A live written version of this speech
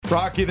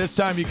Rocky, this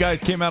time you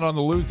guys came out on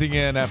the losing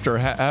end after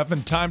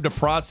having time to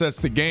process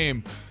the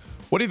game.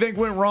 What do you think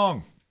went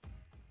wrong?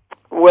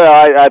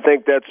 Well, I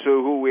think that's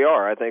who we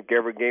are. I think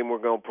every game we're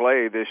going to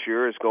play this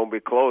year is going to be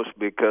close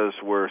because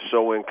we're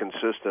so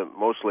inconsistent,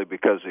 mostly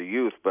because of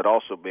youth, but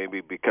also maybe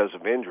because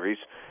of injuries.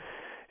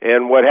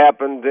 And what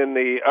happened in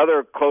the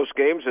other close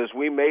games is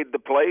we made the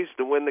plays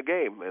to win the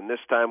game, and this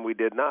time we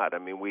did not. I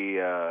mean,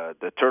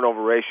 the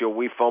turnover ratio,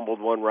 we fumbled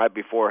one right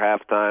before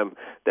halftime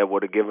that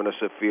would have given us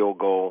a field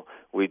goal.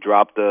 We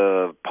dropped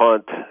a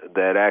punt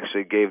that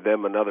actually gave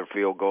them another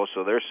field goal.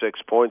 So there's 6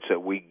 points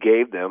that we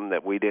gave them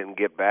that we didn't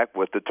get back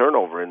with the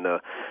turnover. In the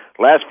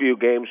last few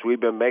games, we've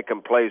been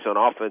making plays on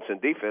offense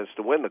and defense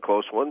to win the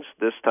close ones.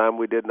 This time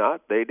we did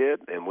not. They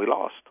did, and we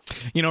lost.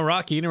 You know,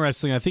 Rocky,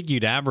 interesting, I think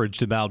you'd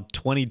averaged about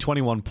 20,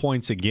 21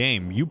 points a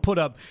game. You put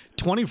up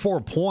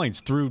 24 points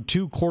through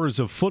 2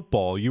 quarters of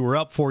football. You were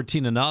up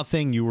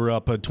 14-0. You were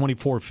up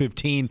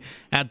 24-15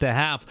 at the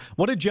half.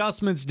 What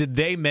adjustments did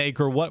they make,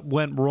 or what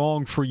went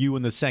wrong for you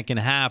in the second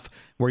half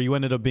where you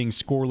ended up being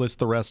scoreless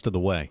the rest of the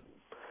way?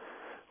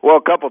 Well,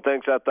 a couple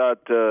things. I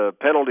thought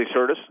penalties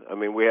hurt us. I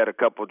mean, we had a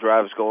couple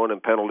drives going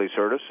and penalties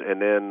hurt us.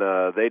 And then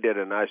they did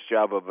a nice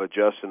job of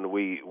adjusting.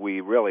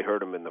 We really hurt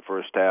them in the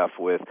first half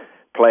with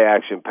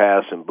play-action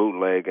pass and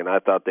bootleg, and I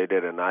thought they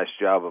did a nice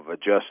job of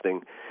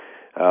adjusting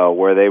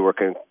where they were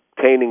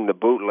containing the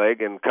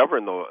bootleg and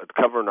covering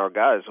our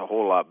guys a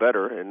whole lot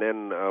better. And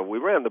then we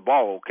ran the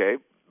ball okay,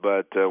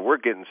 but we're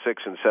getting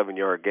 6 and 7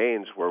 yard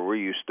gains where we're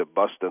used to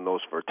busting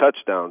those for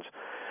touchdowns.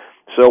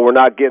 So we're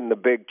not getting the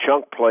big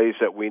chunk plays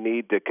that we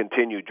need to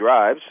continue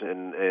drives,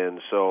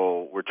 and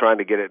so we're trying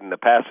to get it in the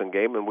passing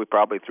game, and we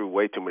probably threw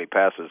way too many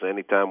passes.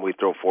 Anytime we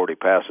throw 40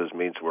 passes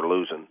means we're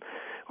losing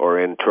or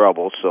in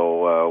trouble,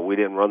 so we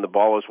didn't run the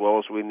ball as well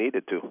as we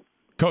needed to.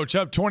 Coach,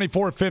 up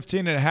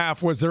 24-15 at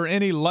half. Was there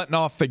any letting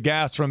off the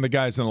gas from the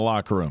guys in the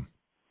locker room?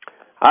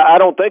 I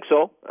don't think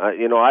so.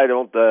 I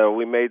don't.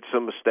 We made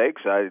some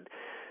mistakes.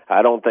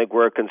 I don't think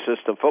we're a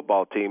consistent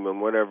football team,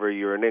 and whenever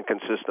you're an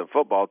inconsistent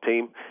football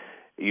team,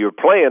 you're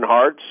playing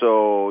hard,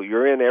 so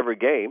you're in every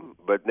game.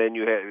 But then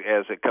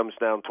as it comes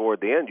down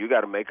toward the end, you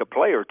got to make a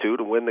play or two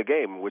to win the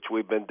game, which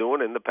we've been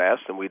doing in the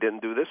past, and we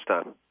didn't do this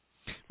time.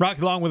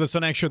 Rocky along with us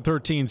on Extra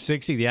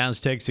 1360. The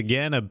Aztecs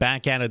again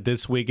back at it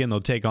this weekend. They'll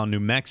take on New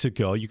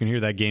Mexico. You can hear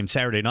that game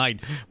Saturday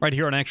night right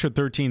here on Extra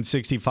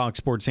 1360 Fox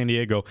Sports San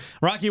Diego.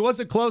 Rocky, it was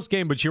a close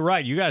game, but you're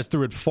right. You guys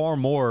threw it far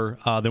more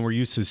than we're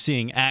used to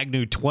seeing.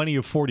 Agnew, 20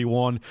 of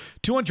 41,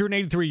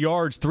 283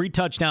 yards, 3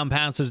 touchdown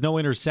passes, no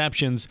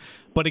interceptions.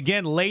 But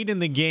again, late in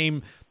the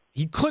game,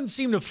 he couldn't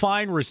seem to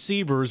find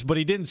receivers, but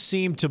he didn't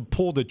seem to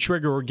pull the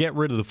trigger or get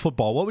rid of the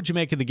football. What would you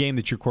make of the game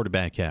that your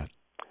quarterback had?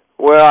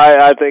 Well,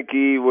 I think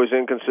he was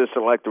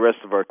inconsistent like the rest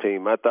of our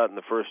team. I thought in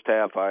the first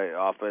half,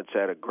 our offense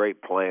had a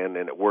great plan,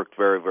 and it worked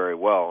very, very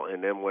well.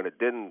 And then when it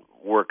didn't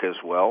work as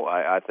well,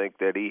 I think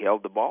that he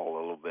held the ball a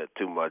little bit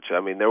too much.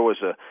 I mean, there was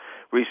a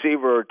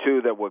receiver or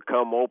two that would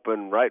come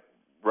open right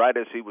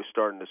as he was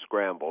starting to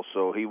scramble,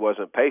 so he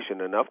wasn't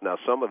patient enough. Now,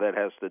 some of that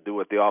has to do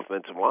with the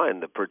offensive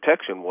line. The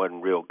protection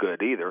wasn't real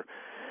good either.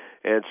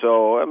 And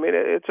so, I mean,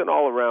 it's an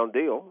all-around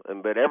deal,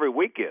 but every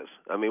week is.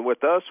 I mean,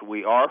 with us,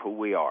 we are who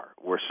we are.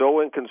 We're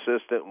so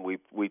inconsistent, and we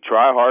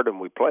try hard and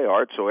we play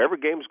hard, so every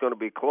game is going to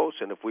be close,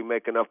 and if we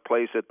make enough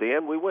plays at the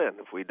end, we win.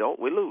 If we don't,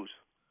 we lose.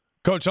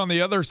 Coach, on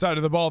the other side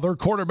of the ball, their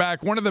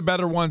quarterback, one of the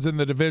better ones in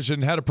the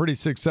division, had a pretty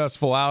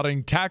successful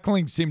outing.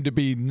 Tackling seemed to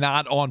be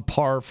not on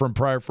par from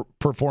prior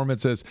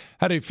performances.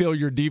 How do you feel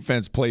your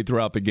defense played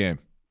throughout the game?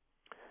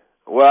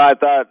 Well, I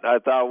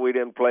thought we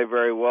didn't play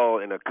very well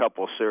in a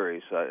couple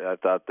series. I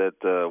thought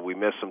that we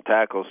missed some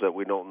tackles that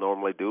we don't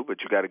normally do,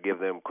 but you got to give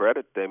them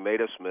credit. They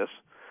made us miss.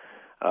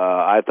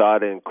 I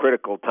thought in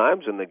critical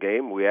times in the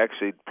game, we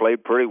actually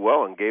played pretty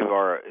well and gave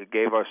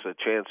us a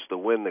chance to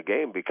win the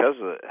game because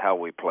of how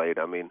we played.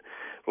 I mean,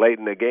 late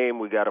in the game,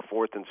 we got a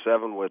 4th and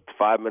 7 with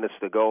 5 minutes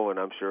to go, and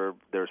I'm sure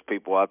there's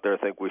people out there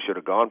think we should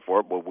have gone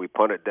for it, but we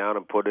punt it down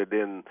and put it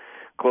in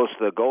close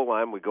to the goal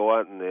line. We go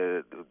out and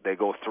they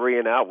go 3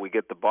 and out. We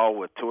get the ball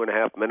with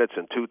 2.5 minutes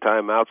and 2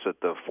 timeouts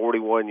at the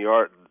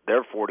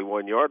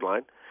 41-yard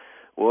line.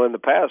 Well, in the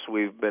past,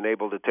 we've been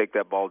able to take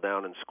that ball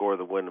down and score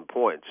the winning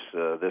points.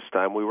 This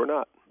time, we were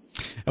not.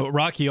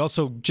 Rocky,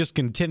 also just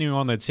continuing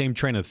on that same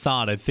train of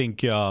thought, I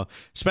think,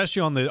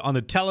 especially on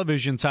the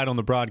television side on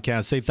the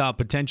broadcast, they thought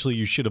potentially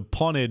you should have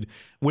punted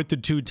with the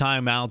 2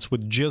 timeouts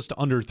with just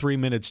under 3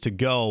 minutes to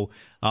go,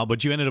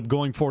 but you ended up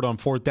going for it on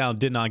 4th down,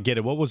 did not get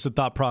it. What was the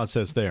thought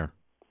process there?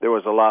 There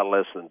was a lot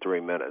less than 3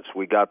 minutes.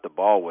 We got the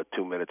ball with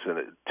 2 minutes and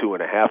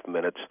 2.5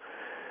 minutes.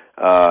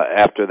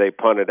 After they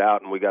punted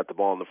out and we got the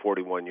ball on the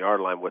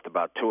 41-yard line with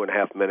about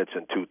 2.5 minutes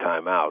and 2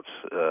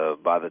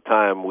 timeouts. By the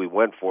time we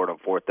went for it on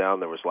 4th down,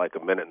 there was like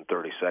 1 minute and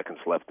 30 seconds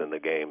left in the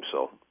game.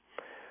 So,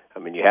 I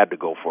mean, you had to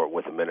go for it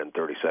with 1 minute and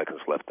 30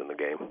 seconds left in the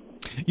game.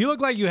 You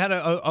look like you had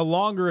a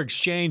longer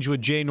exchange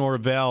with Jay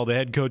Norvell, the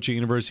head coach at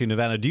University of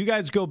Nevada. Do you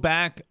guys go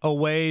back a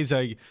ways?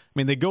 I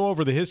mean, they go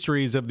over the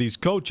histories of these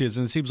coaches,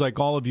 and it seems like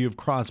all of you have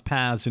crossed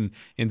paths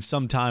in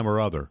some time or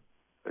other.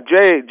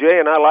 Jay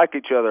and I like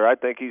each other. I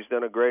think he's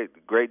done a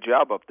great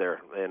job up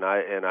there, and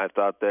I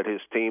thought that his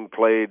team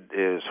played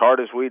as hard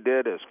as we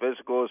did, as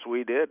physical as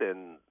we did,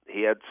 and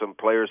he had some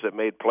players that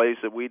made plays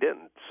that we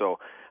didn't. So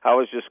I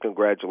was just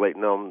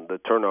congratulating them the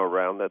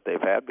turnaround that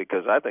they've had,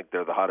 because I think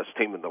they're the hottest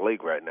team in the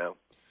league right now.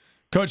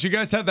 Coach, you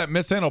guys had that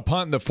mishandled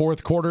punt in the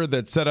fourth quarter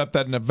that set up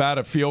that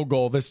Nevada field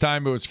goal. This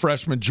time it was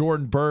freshman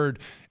Jordan Byrd.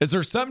 Is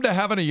there something to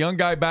having a young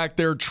guy back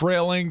there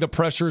trailing, the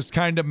pressure's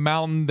kind of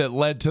mounting, that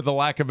led to the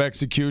lack of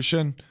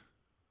execution?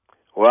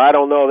 Well, I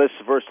don't know. This is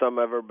the first time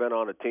I've ever been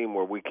on a team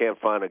where we can't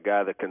find a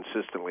guy that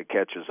consistently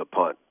catches a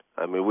punt.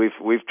 I mean,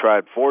 we've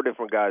tried 4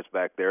 different guys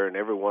back there, and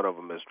every one of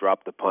them has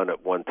dropped the punt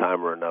at one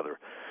time or another.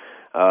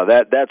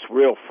 That's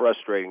real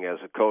frustrating as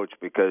a coach,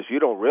 because you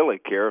don't really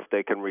care if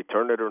they can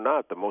return it or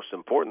not. The most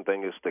important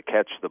thing is to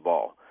catch the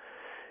ball.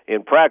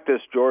 In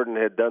practice, Jordan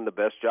had done the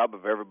best job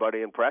of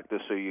everybody in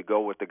practice, so you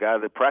go with the guy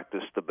that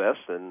practiced the best,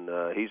 and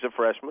he's a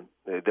freshman.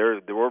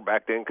 We're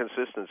back to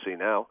inconsistency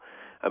now.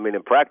 I mean,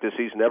 in practice,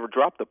 he's never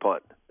dropped a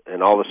punt,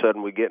 and all of a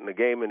sudden we get in the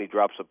game and he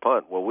drops a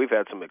punt. Well, we've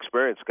had some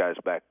experienced guys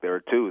back there,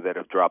 too, that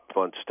have dropped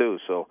punts, too.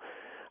 So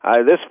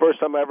this is the first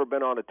time I've ever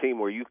been on a team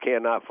where you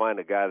cannot find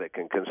a guy that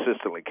can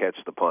consistently catch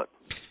the punt.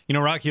 You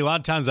know, Rocky, a lot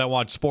of times I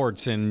watch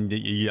sports and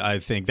I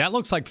think that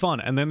looks like fun.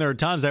 And then there are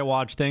times I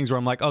watch things where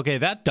I'm like, okay,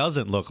 that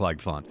doesn't look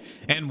like fun.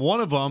 And one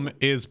of them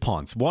is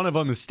punts. One of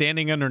them is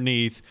standing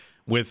underneath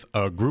with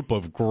a group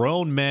of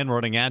grown men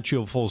running at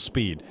you at full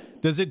speed.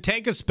 Does it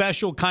take a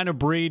special kind of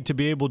breed to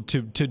be able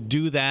to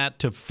do that,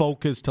 to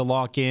focus, to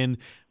lock in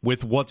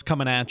with what's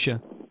coming at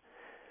you?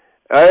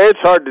 It's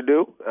hard to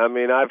do. I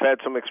mean, I've had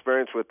some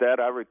experience with that.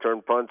 I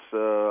returned punts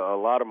a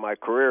lot of my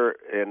career,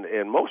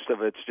 and most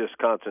of it's just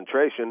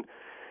concentration.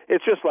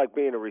 It's just like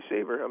being a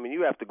receiver. I mean,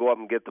 you have to go up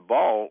and get the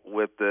ball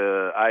with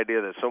the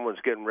idea that someone's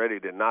getting ready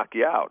to knock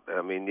you out.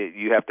 I mean,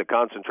 you have to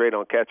concentrate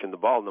on catching the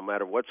ball no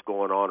matter what's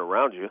going on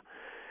around you.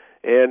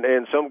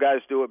 And some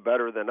guys do it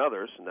better than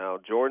others. Now,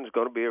 Jordan's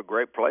going to be a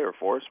great player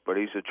for us, but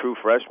he's a true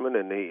freshman,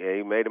 and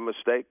he made a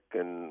mistake.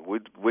 And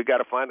we got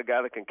to find a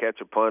guy that can catch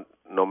a punt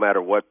no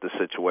matter what the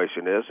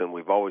situation is, and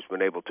we've always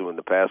been able to in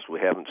the past. We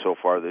haven't so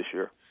far this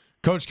year.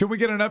 Coach, can we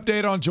get an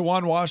update on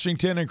Juwan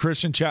Washington and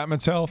Christian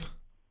Chapman's health?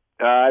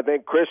 I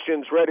think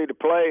Christian's ready to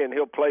play, and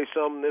he'll play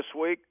some this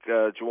week.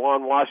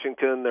 Juwan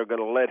Washington, they're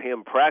going to let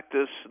him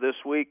practice this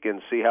week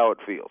and see how it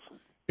feels.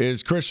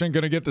 Is Christian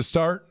going to get the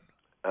start?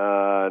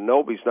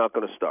 Nope, he's not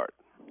going to start.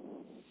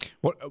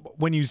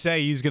 When you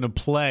say he's going to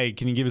play,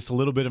 can you give us a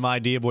little bit of an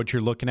idea of what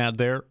you're looking at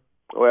there?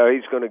 Well,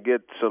 he's going to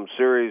get some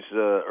series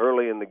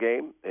early in the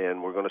game,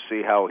 and we're going to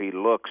see how he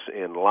looks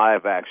in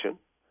live action.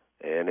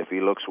 And if he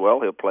looks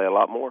well, he'll play a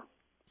lot more.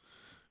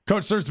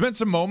 Coach, there's been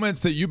some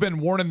moments that you've been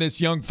warning this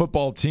young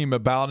football team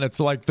about, and it's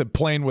like the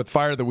playing with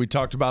fire that we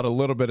talked about a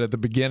little bit at the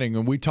beginning.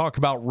 And we talk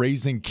about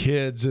raising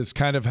kids as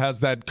kind of has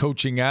that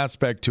coaching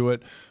aspect to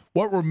it.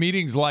 What were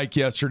meetings like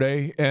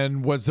yesterday,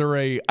 and was there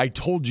a I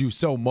told you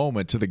so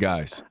moment to the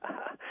guys?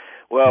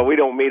 Well, we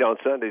don't meet on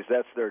Sundays.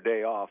 That's their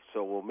day off,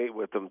 so we'll meet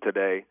with them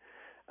today.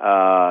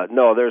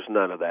 No, there's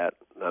none of that.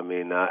 I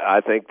mean,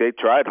 I think they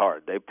tried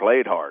hard. They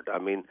played hard. I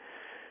mean,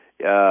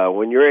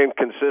 when you're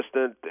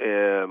inconsistent,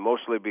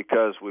 mostly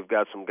because we've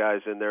got some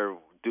guys in there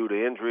due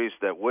to injuries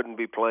that wouldn't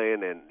be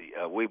playing,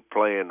 and we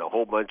playing a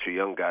whole bunch of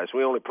young guys.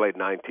 We only played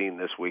 19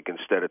 this week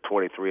instead of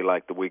 23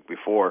 like the week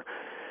before.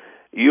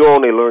 You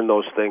only learn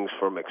those things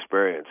from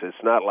experience. It's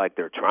not like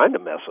they're trying to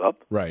mess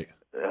up. Right.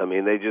 I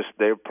mean,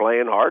 they're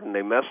playing hard and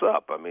they mess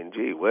up. I mean,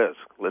 gee whiz,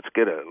 let's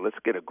get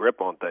a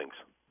grip on things.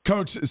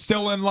 Coach,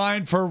 still in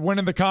line for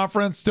winning the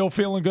conference? Still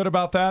feeling good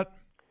about that?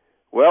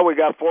 Well, we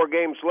got 4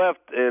 games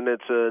left, and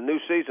it's a new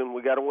season.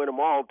 We got to win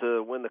them all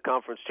to win the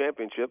conference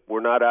championship.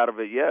 We're not out of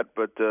it yet,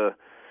 but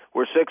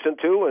we're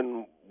 6-2,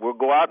 and we'll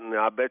go out, and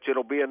I bet you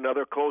it'll be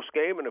another close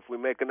game. And if we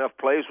make enough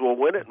plays, we'll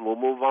win it, and we'll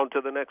move on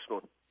to the next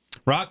one.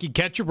 Rocky,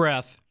 catch your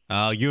breath.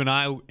 You and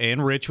I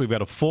and Rich, we've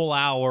got a full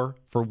hour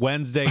for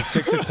Wednesday,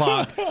 6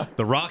 o'clock,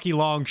 the Rocky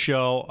Long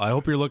Show. I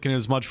hope you're looking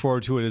as much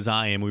forward to it as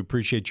I am. We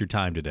appreciate your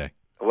time today.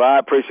 Well, I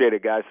appreciate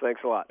it, guys.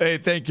 Thanks a lot. Hey,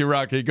 thank you,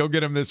 Rocky. Go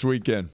get him this weekend.